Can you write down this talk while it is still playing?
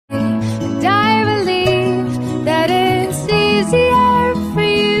easier for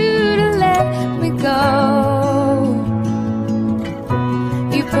you to let me go.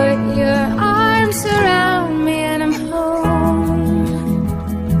 You put your arms around me and I'm home.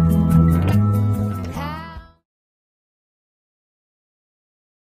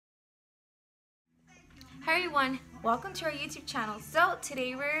 Hi everyone, welcome to our YouTube channel. So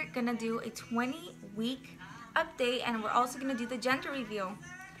today we're gonna do a 20-week update and we're also gonna do the gender reveal.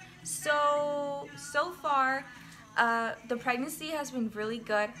 So far the pregnancy has been really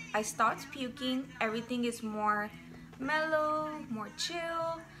good. I stopped puking, everything is more mellow, more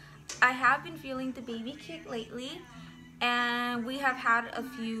chill. I have been feeling the baby kick lately, and we have had a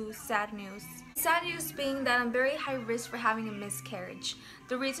few sad news. Sad news being that I'm very high risk for having a miscarriage.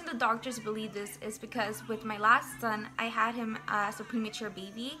 The reason the doctors believe this is because with my last son, I had him as a premature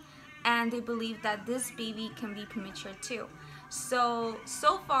baby, and they believe that this baby can be premature too. So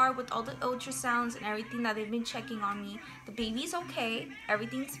far with all the ultrasounds and everything that they've been checking on me, the baby's okay,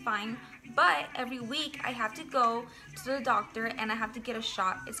 everything's fine, but every week I have to go to the doctor and I have to get a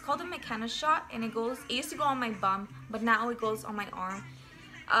shot. It's called a McKenna shot, and it used to go on my bum, but now it goes on my arm.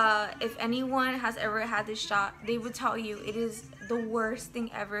 If anyone has ever had this shot, they would tell you it is the worst thing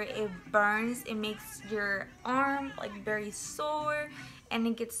ever. It burns, it makes your arm like very sore, and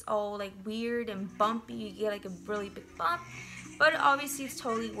it gets all like weird and bumpy. You get like a really big bump, but obviously it's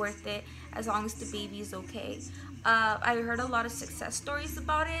totally worth it as long as the baby is okay. I heard a lot of success stories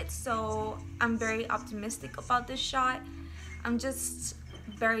about it, so I'm very optimistic about this shot. I'm just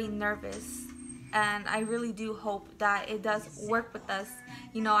very nervous, and I really do hope that it does work with us.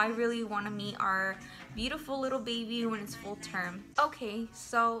 You know, I really want to meet our beautiful little baby when it's full term. Okay,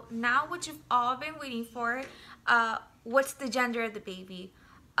 so now what you've all been waiting for, what's the gender of the baby?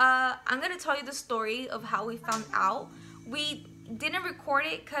 I'm gonna tell you the story of how we found out. We didn't record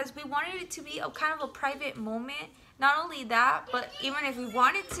it because we wanted it to be a kind of a private moment. Not only that, but even if we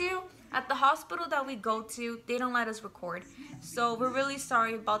wanted to, at the hospital that we go to, they don't let us record. So we're really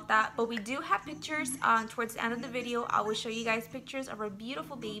sorry about that, but we do have pictures. Towards the end of the video, I will show you guys pictures of our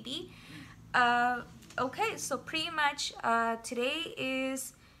beautiful baby. Okay, so pretty much today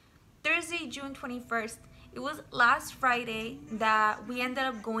is Thursday, June 21st. It was last Friday that we ended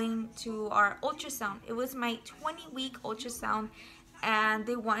up going to our ultrasound. It was my 20-week ultrasound, and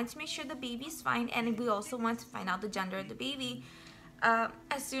they wanted to make sure the baby's fine, and we also wanted to find out the gender of the baby.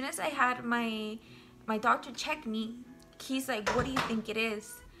 As soon as I had my doctor check me, he's like, "What do you think it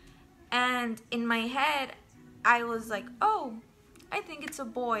is?" And in my head, I was like, "Oh, I think it's a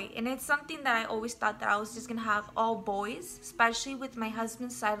boy." And it's something that I always thought that I was just gonna have all boys, especially with my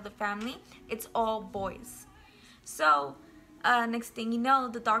husband's side of the family. It's all boys. So next thing you know,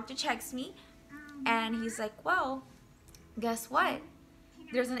 the doctor checks me and he's like, "Well, guess what?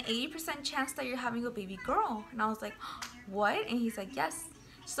 There's an 80% chance that you're having a baby girl." And I was like, "What?" And he's like, "Yes."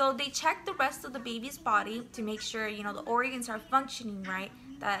 So they checked the rest of the baby's body to make sure, you know, the organs are functioning right,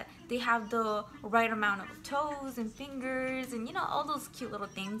 that they have the right amount of toes and fingers and, you know, all those cute little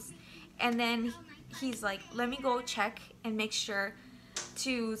things. And then he's like, "Let me go check and make sure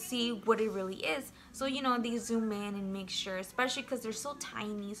to see what it really is." So, you know, they zoom in and make sure, especially because they're so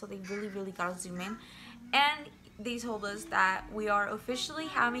tiny, so they really gotta zoom in. And they told us that we are officially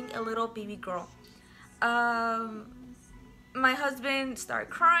having a little baby girl. My husband started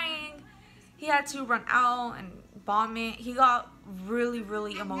crying. He had to run out and vomit. He got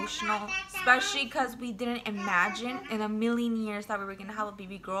really emotional, especially because we didn't imagine in a million years that we were gonna have a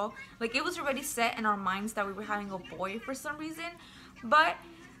baby girl. Like, it was already set in our minds that we were having a boy for some reason, but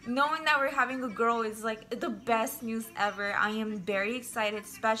knowing that we're having a girl is like the best news ever. I am very excited,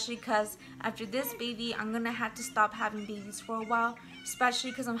 especially because after this baby, I'm gonna have to stop having babies for a while,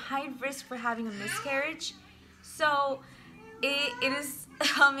 especially because I'm high risk for having a miscarriage. So it is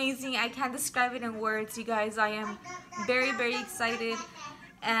amazing. I can't describe it in words, you guys. I am very excited,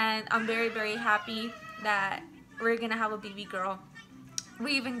 and I'm very happy that we're gonna have a baby girl.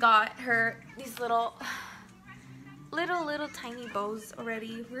 We even got her these little tiny bows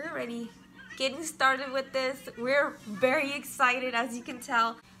already. We're already getting started with this. We're very excited, as you can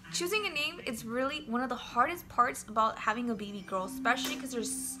tell. Choosing a name is really one of the hardest parts about having a baby girl, especially because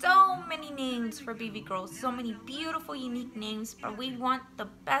there's so many names for baby girls, so many beautiful, unique names, but we want the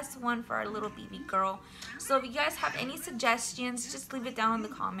best one for our little baby girl. So if you guys have any suggestions, just leave it down in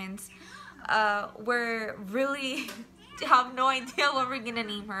the comments. We're really have no idea what we're gonna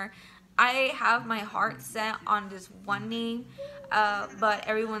name her. I have my heart set on this one name, but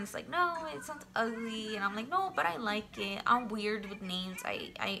everyone's like, "No, it sounds ugly," and I'm like, "No, but I like it." I'm weird with names.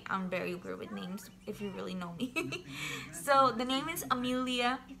 I'm very weird with names, if you really know me. So the name is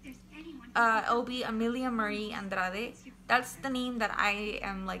Amelia. It'll be Amelia Marie Andrade. that's the name that I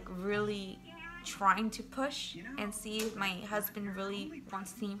am like really trying to push and see if my husband really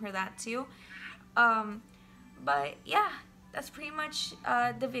wants to name her that too. But yeah, that's pretty much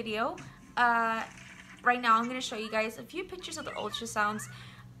the video. Right now I'm gonna show you guys a few pictures of the ultrasounds.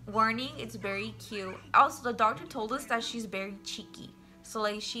 Warning, it's very cute. Also, the doctor told us that she's very cheeky, so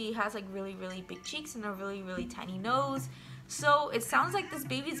like she has like really big cheeks and a really tiny nose. So it sounds like this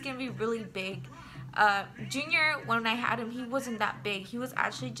baby's gonna be really big. Junior, when I had him, he wasn't that big. He was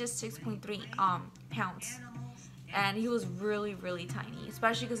actually just 6.3 pounds, and he was really tiny,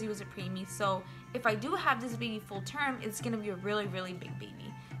 especially because he was a preemie. So if I do have this baby full term, it's gonna be a really big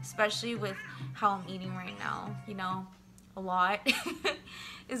baby, especially with how I'm eating right now, you know, a lot.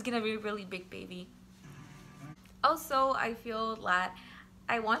 It's gonna be a really big baby. Also, I feel that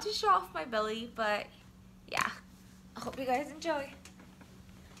I want to show off my belly, but yeah, I hope you guys enjoy.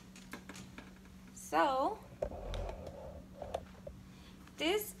 So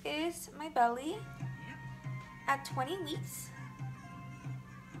this is my belly at 20 weeks.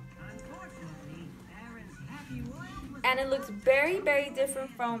 And it looks very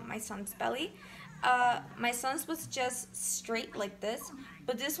different from my son's belly. My son's was just straight like this,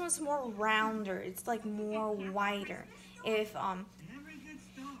 but this one's more rounder. It's like more wider, if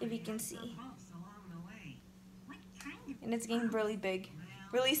you can see. And it's getting really big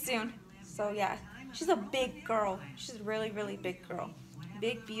really soon. So yeah, she's a big girl. She's a really big girl.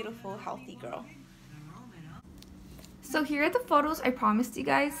 Big, beautiful, healthy girl. So here are the photos I promised you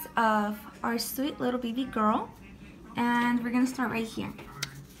guys of our sweet little baby girl. And we're gonna start right here.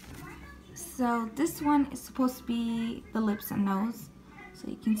 So this one is supposed to be the lips and nose. So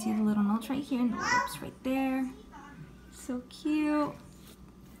you can see the little nose right here and the lips right there. So cute.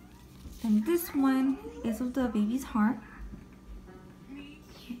 And this one is of the baby's heart. Right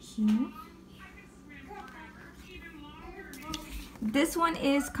here. This one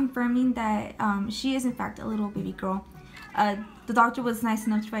is confirming that she is in fact a little baby girl. The doctor was nice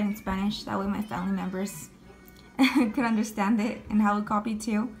enough to write in Spanish, that way my family members could understand it and have a copy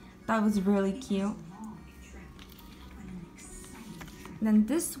too. That was really cute. Then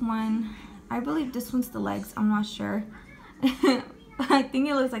this one, I believe this one's the legs, I'm not sure. I think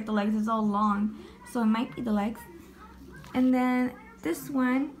it looks like the legs, it's all long, so it might be the legs. And then this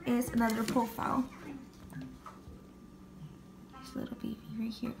one is another profile. This little baby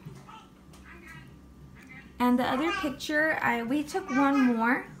right here. And the other picture, we took one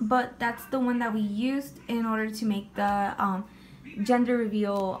more, but that's the one that we used in order to make the gender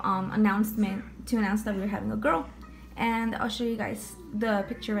reveal announcement, to announce that we were having a girl. And I'll show you guys the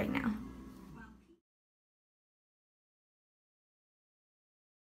picture right now.